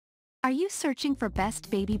Are you searching for best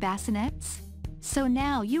baby bassinets? So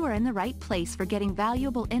now you are in the right place for getting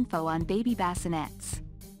valuable info on baby bassinets.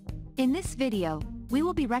 In this video, we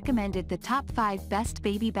will be recommended the top 5 best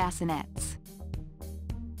baby bassinets.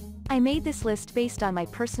 I made this list based on my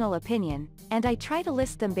personal opinion, and I try to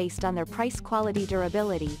list them based on their price, quality,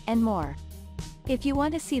 durability, and more. If you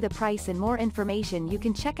want to see the price and more information, you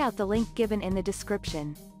can check out the link given in the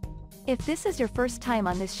description. If this is your first time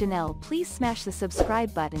on this channel, please smash the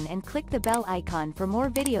subscribe button and click the bell icon for more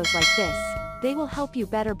videos like this. They will help you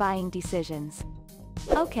better buying decisions.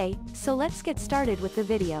 Okay, so let's get started with the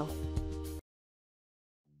video.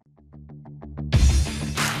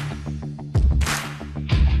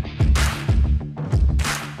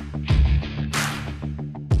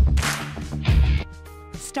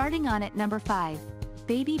 Starting on at number 5.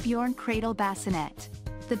 Baby Bjorn Cradle Bassinet.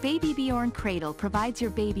 The Baby Bjorn Cradle provides your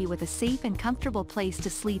baby with a safe and comfortable place to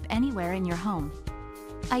sleep anywhere in your home.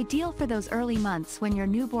 Ideal for those early months when your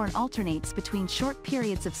newborn alternates between short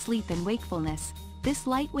periods of sleep and wakefulness, this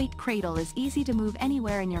lightweight cradle is easy to move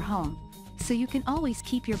anywhere in your home, so you can always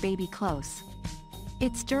keep your baby close.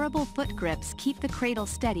 Its durable foot grips keep the cradle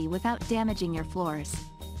steady without damaging your floors.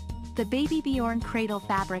 The Baby Bjorn Cradle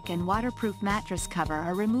fabric and waterproof mattress cover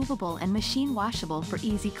are removable and machine washable for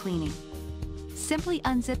easy cleaning. Simply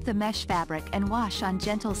unzip the mesh fabric and wash on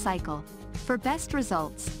gentle cycle. For best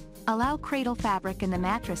results, allow cradle fabric and the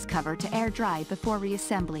mattress cover to air dry before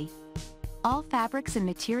reassembly. All fabrics and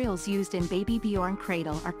materials used in Baby Bjorn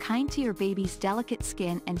Cradle are kind to your baby's delicate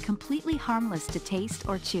skin and completely harmless to taste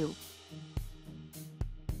or chew.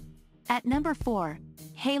 At number 4.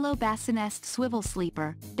 Halo BassiNest Swivel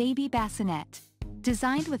Sleeper Baby Bassinet.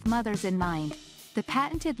 Designed with mothers in mind, the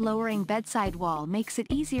patented lowering bedside wall makes it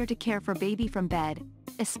easier to care for baby from bed,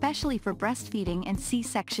 especially for breastfeeding and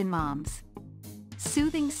C-section moms.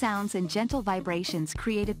 Soothing sounds and gentle vibrations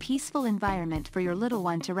create a peaceful environment for your little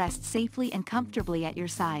one to rest safely and comfortably at your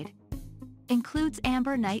side. Includes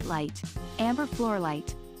amber night light, amber floor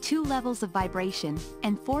light, 2 levels of vibration,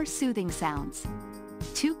 and 4 soothing sounds.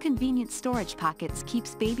 2 convenient storage pockets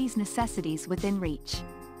keeps baby's necessities within reach.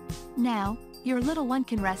 Now, your little one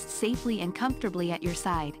can rest safely and comfortably at your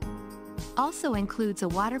side. Also includes a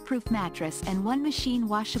waterproof mattress and 1 machine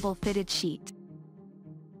washable fitted sheet.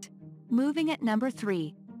 Moving at number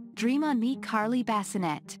 3. Dream On Me Karley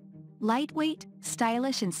Bassinet. Lightweight,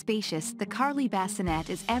 stylish and spacious, the Karley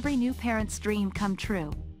Bassinet is every new parent's dream come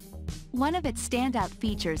true. One of its standout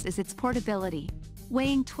features is its portability.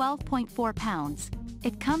 Weighing 12.4 pounds,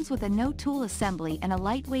 it comes with a no-tool assembly and a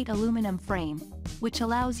lightweight aluminum frame, which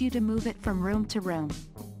allows you to move it from room to room.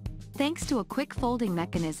 Thanks to a quick folding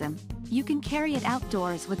mechanism, you can carry it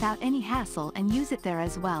outdoors without any hassle and use it there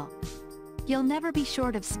as well. You'll never be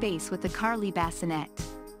short of space with the Karley Bassinet.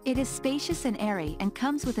 It is spacious and airy and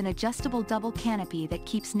comes with an adjustable double canopy that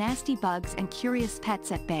keeps nasty bugs and curious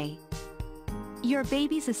pets at bay. Your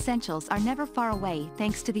baby's essentials are never far away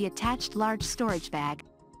thanks to the attached large storage bag.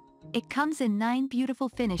 It comes in 9 beautiful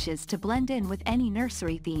finishes to blend in with any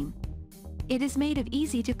nursery theme. It is made of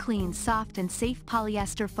easy-to-clean, soft and safe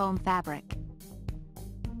polyester foam fabric.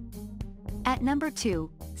 At number 2.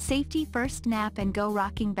 Safety First Nap and Go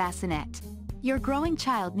Rocking Bassinet. Your growing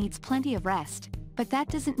child needs plenty of rest, but that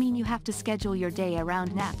doesn't mean you have to schedule your day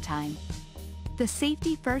around nap time. The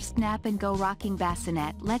Safety First Nap and Go Rocking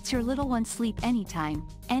Bassinet lets your little one sleep anytime,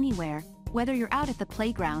 anywhere, whether you're out at the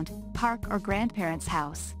playground, park or grandparents'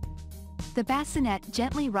 house. The bassinet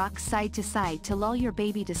gently rocks side to side to lull your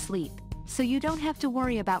baby to sleep, so you don't have to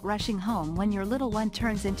worry about rushing home when your little one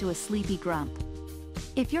turns into a sleepy grump.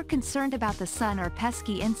 If you're concerned about the sun or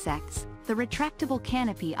pesky insects, the retractable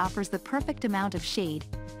canopy offers the perfect amount of shade,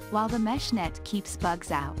 while the mesh net keeps bugs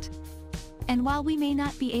out. And while we may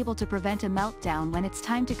not be able to prevent a meltdown when it's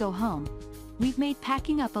time to go home, we've made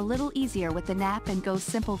packing up a little easier with the Nap and Go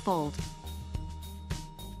Simple Fold.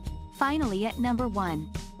 Finally, at number 1.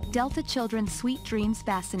 Delta Children's Sweet Dreams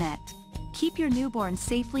Bassinet. Keep your newborn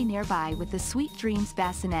safely nearby with the Sweet Dreams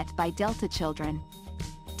Bassinet by Delta Children.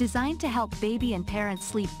 Designed to help baby and parents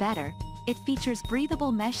sleep better, it features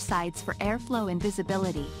breathable mesh sides for airflow and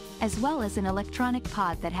visibility, as well as an electronic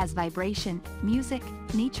pod that has vibration, music,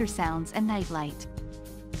 nature sounds and nightlight.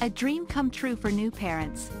 A dream come true for new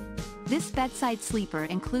parents. This bedside sleeper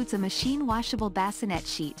includes a machine washable bassinet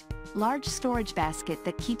sheet, large storage basket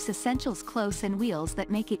that keeps essentials close and wheels that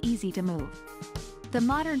make it easy to move. The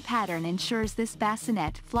modern pattern ensures this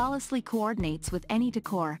bassinet flawlessly coordinates with any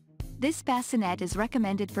decor. This bassinet is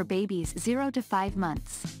recommended for babies 0 to 5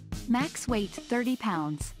 months. Max weight 30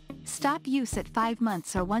 pounds. Stop use at 5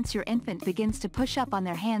 months or once your infant begins to push up on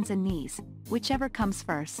their hands and knees. whichever comes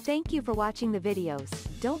first. Thank you for watching the videos.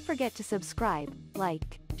 Don't forget to subscribe,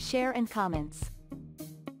 like, share and comments.